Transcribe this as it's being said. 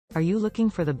Are you looking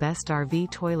for the best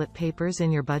RV toilet papers in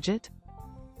your budget?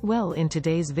 Well, in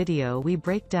today's video we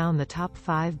break down the top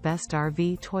 5 best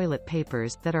RV toilet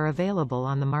papers that are available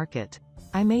on the market.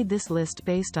 I made this list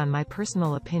based on my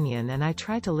personal opinion, and I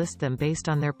try to list them based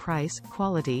on their price,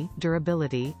 quality,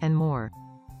 durability, and more.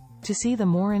 To see the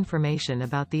more information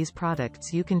about these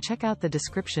products, you can check out the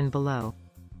description below.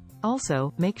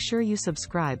 Also, make sure you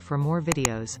subscribe for more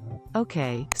videos.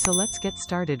 Okay, so let's get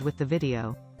started with the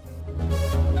video.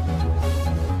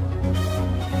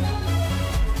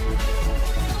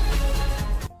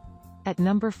 At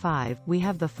number 5, we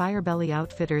have the Firebelly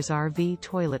Outfitters RV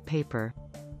toilet paper.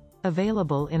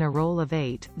 Available in a roll of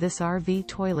 8, this RV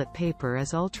toilet paper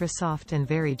is ultra soft and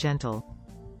very gentle.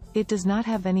 It does not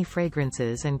have any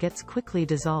fragrances and gets quickly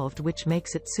dissolved, which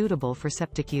makes it suitable for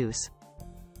septic use.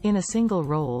 In a single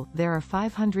roll, there are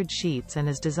 500 sheets and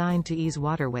is designed to ease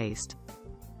water waste.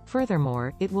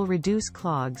 Furthermore, it will reduce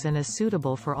clogs and is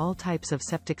suitable for all types of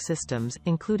septic systems,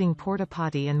 including porta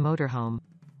potty and motorhome.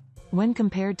 When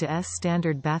compared to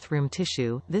standard bathroom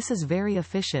tissue, this is very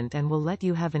efficient and will let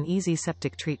you have an easy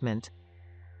septic treatment.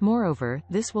 Moreover,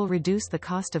 this will reduce the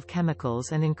cost of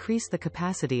chemicals and increase the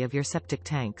capacity of your septic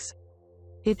tanks.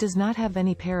 It does not have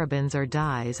any parabens or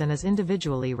dyes and is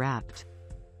individually wrapped.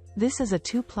 This is a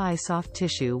 2-ply soft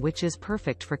tissue which is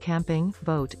perfect for camping,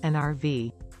 boat, and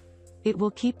RV. It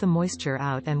will keep the moisture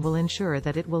out and will ensure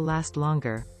that it will last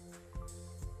longer.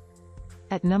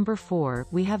 At number 4,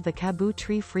 we have the Caboo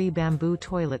Tree-Free Bamboo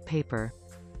Toilet Paper.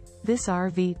 This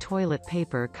RV toilet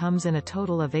paper comes in a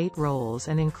total of 8 rolls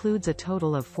and includes a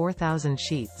total of 4,000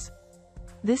 sheets.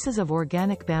 This is of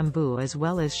organic bamboo as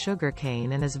well as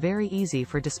sugarcane and is very easy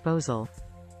for disposal.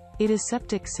 It is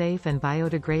septic safe and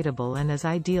biodegradable and is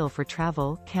ideal for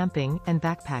travel, camping, and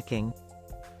backpacking.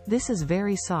 This is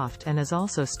very soft and is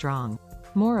also strong.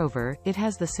 Moreover, it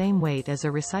has the same weight as a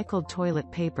recycled toilet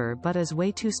paper but is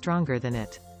way too stronger than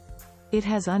it. It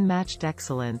has unmatched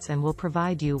excellence and will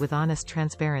provide you with honest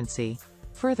transparency.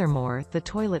 Furthermore, the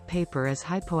toilet paper is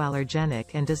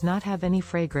hypoallergenic and does not have any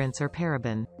fragrance or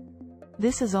paraben.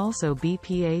 This is also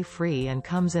BPA-free and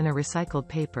comes in a recycled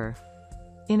paper.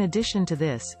 In addition to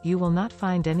this, you will not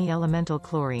find any elemental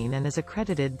chlorine and is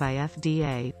accredited by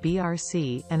FDA,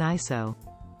 BRC, and ISO.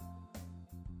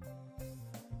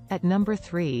 At number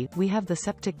 3, we have the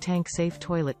Septic Tank Safe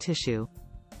Toilet Tissue.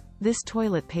 This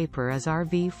toilet paper is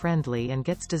RV friendly and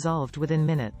gets dissolved within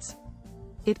minutes.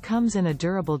 It comes in a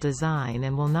durable design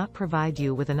and will not provide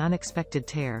you with an unexpected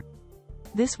tear.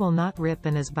 This will not rip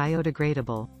and is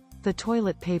biodegradable. The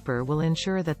toilet paper will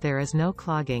ensure that there is no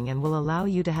clogging and will allow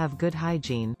you to have good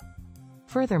hygiene.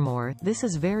 Furthermore, this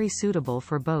is very suitable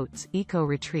for boats,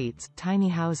 eco-retreats, tiny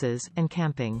houses, and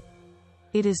camping.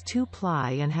 It is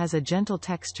 2-ply and has a gentle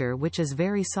texture which is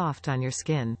very soft on your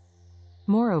skin.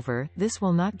 Moreover, this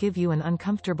will not give you an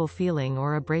uncomfortable feeling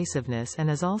or abrasiveness and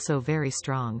is also very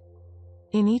strong.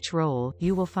 In each roll,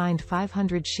 you will find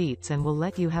 500 sheets and will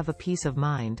let you have a peace of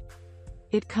mind.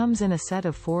 It comes in a set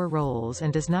of 4 rolls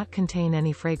and does not contain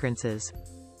any fragrances.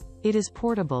 It is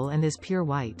portable and is pure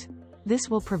white. This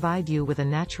will provide you with a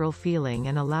natural feeling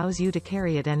and allows you to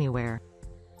carry it anywhere.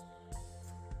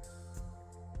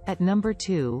 At number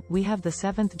 2, we have the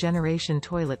 7th generation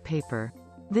toilet paper.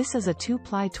 This is a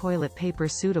 2-ply toilet paper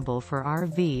suitable for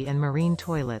RV and marine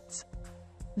toilets.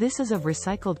 This is of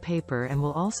recycled paper and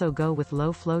will also go with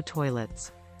low-flow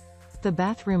toilets. The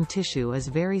bathroom tissue is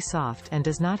very soft and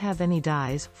does not have any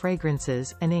dyes,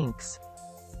 fragrances, and inks.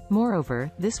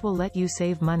 Moreover, this will let you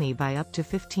save money by up to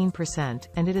 15%,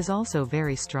 and it is also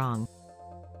very strong.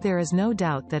 There is no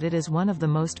doubt that it is one of the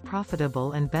most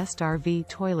profitable and best RV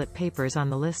toilet papers on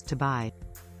the list to buy.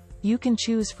 You can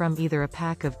choose from either a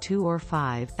pack of 2 or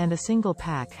 5, and a single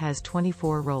pack has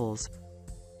 24 rolls.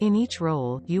 In each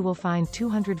roll, you will find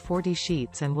 240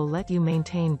 sheets and will let you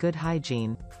maintain good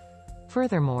hygiene.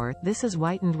 Furthermore, this is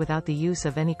whitened without the use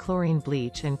of any chlorine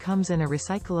bleach and comes in a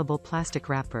recyclable plastic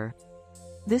wrapper.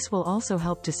 This will also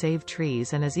help to save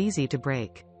trees and is easy to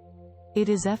break. It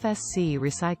is FSC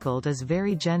recycled, is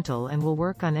very gentle and will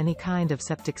work on any kind of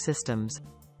septic systems.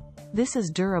 This is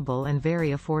durable and very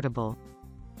affordable.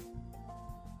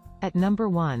 At number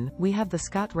 1, we have the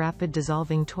Scott Rapid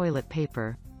Dissolving Toilet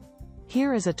Paper.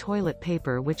 Here is a toilet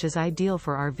paper which is ideal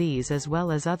for RVs as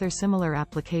well as other similar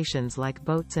applications like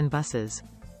boats and buses.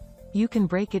 You can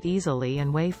break it easily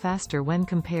and way faster when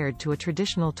compared to a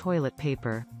traditional toilet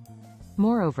paper.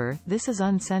 Moreover, this is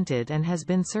unscented and has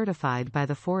been certified by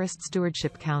the Forest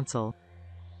Stewardship Council.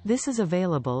 This is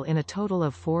available in a total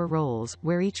of 4 rolls,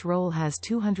 where each roll has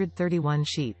 231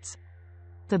 sheets.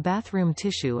 The bathroom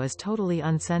tissue is totally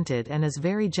unscented and is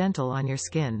very gentle on your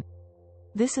skin.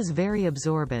 This is very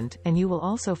absorbent, and you will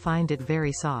also find it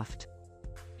very soft.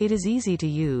 It is easy to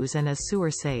use and is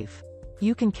sewer safe.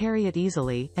 You can carry it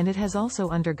easily, and it has also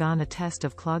undergone a test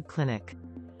of Clog Clinic.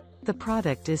 The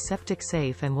product is septic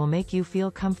safe and will make you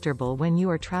feel comfortable when you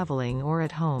are traveling or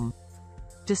at home.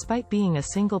 Despite being a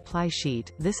single ply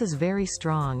sheet, this is very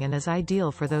strong and is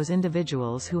ideal for those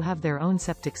individuals who have their own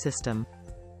septic system.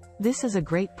 This is a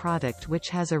great product which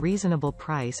has a reasonable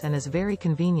price and is very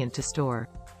convenient to store.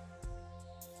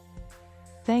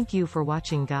 Thank you for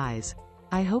watching, guys.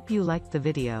 I hope you liked the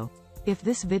video. If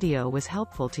this video was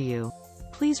helpful to you,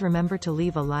 please remember to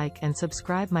leave a like and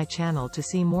subscribe my channel to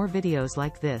see more videos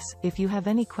like this. If you have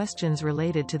any questions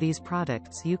related to these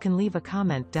products, you can leave a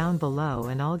comment down below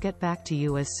and I'll get back to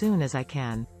you as soon as I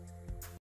can.